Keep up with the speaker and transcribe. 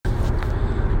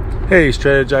Hey,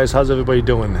 Strategize, how's everybody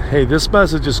doing? Hey, this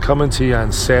message is coming to you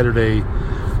on Saturday,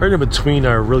 right in between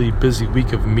our really busy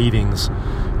week of meetings.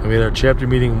 We had our chapter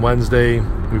meeting Wednesday.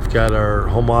 We've got our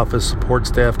home office support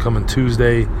staff coming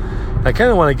Tuesday. I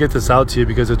kind of want to get this out to you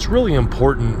because it's really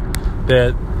important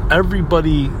that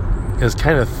everybody is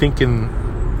kind of thinking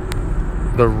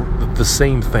the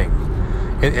same thing.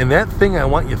 And that thing I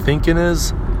want you thinking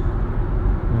is,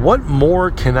 what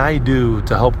more can I do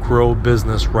to help grow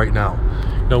business right now?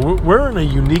 Now, we're in a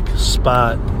unique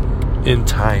spot in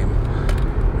time.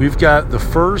 We've got the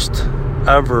first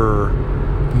ever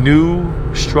new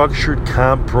structured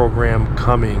comp program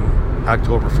coming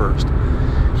October 1st.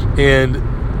 And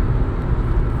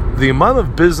the amount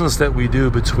of business that we do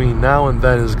between now and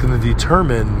then is going to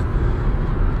determine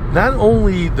not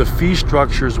only the fee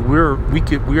structures we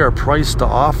are priced to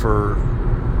offer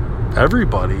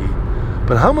everybody,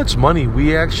 but how much money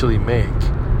we actually make.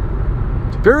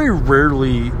 Very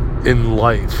rarely in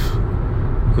life,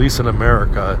 at least in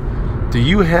America, do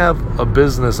you have a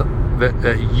business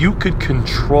that you could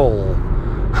control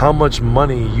how much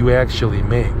money you actually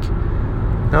make.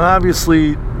 Now,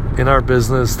 obviously, in our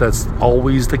business, that's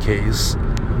always the case,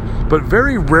 but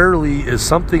very rarely is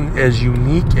something as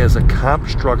unique as a comp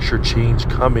structure change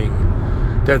coming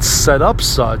that's set up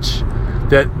such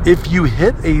that if you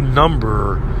hit a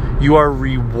number, you are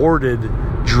rewarded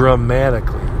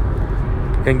dramatically.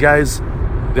 And guys,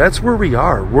 that's where we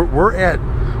are. We're at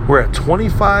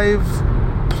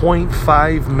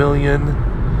 25.5 million.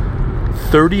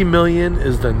 30 million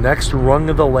is the next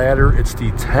rung of the ladder. It's the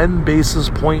 10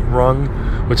 basis point rung,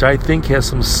 which I think has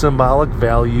some symbolic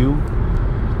value.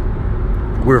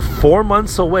 We're 4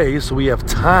 months away, so we have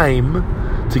time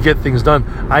to get things done.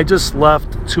 I just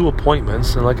left 2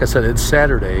 appointments, and like I said, it's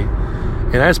Saturday,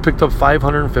 and I just picked up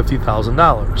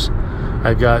 $550,000.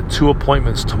 I've got 2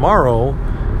 appointments tomorrow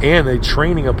and a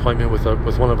training appointment with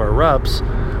one of our reps.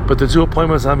 But the 2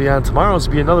 appointments I'm on tomorrow is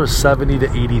to be another $70,000 to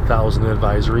 $80,000 in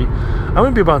advisory. I'm going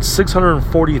to be about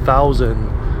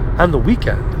 $640,000 on the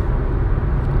weekend.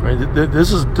 Right?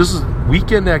 This is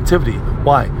weekend activity.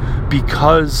 Why?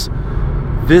 Because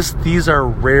these are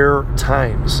rare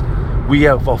times. We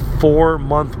have a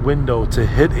 4-month window to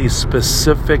hit a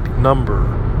specific number.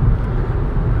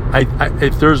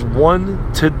 If there's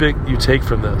one tidbit you take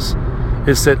from this,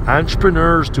 it's that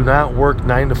entrepreneurs do not work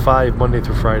 9 to 5 Monday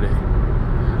through Friday.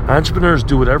 Entrepreneurs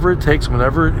do whatever it takes,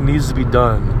 whenever it needs to be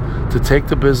done, to take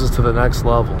the business to the next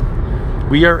level.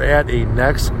 We are at a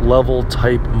next level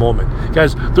type moment.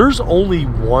 Guys, there's only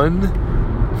one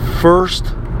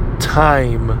first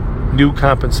time new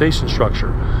compensation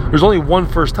structure. There's only one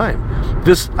first time.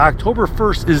 This October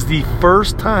 1st is the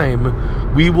first time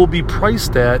we will be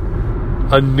priced at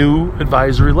a new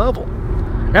advisory level.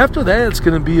 After that, it's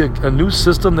going to be a new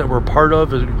system that we're part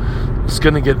of. It's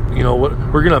going to get,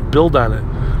 we're going to build on it.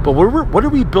 But what are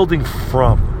we building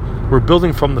from? We're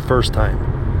building from the first time.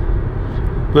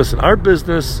 Listen, our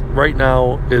business right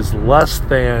now is less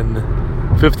than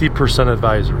 50%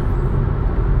 advisory.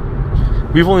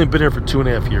 We've only been here for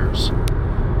 2.5 years.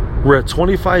 We're at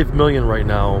 25 million right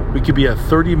now. We could be at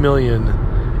 30 million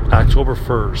October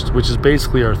 1st, which is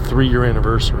basically our 3-year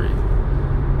anniversary.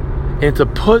 And to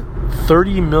put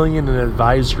 30 million in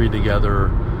advisory together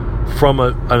from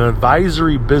an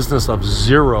advisory business of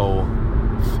 0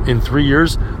 in 3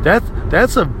 years,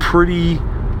 that's a pretty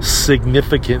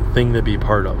significant thing to be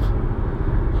part of.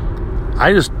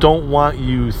 I just don't want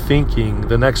you thinking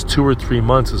the next 2 or 3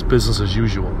 months is business as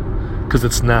usual, because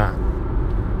it's not.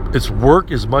 It's work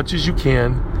as much as you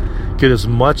can, get as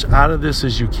much out of this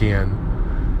as you can,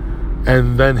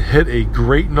 and then hit a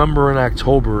great number in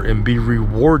October and be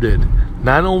rewarded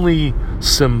not only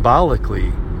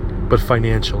symbolically, but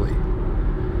financially.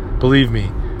 Believe me,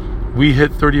 we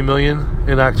hit 30 million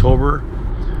in October.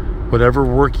 Whatever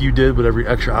work you did, whatever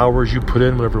extra hours you put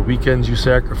in, whatever weekends you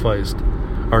sacrificed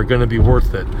are going to be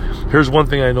worth it. Here's one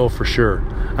thing I know for sure.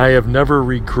 I have never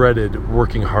regretted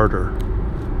working harder.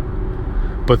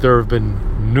 But there have been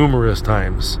numerous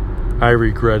times I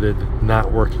regretted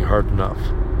not working hard enough.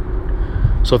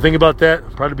 So think about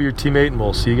that. Proud to be your teammate, and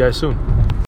we'll see you guys soon.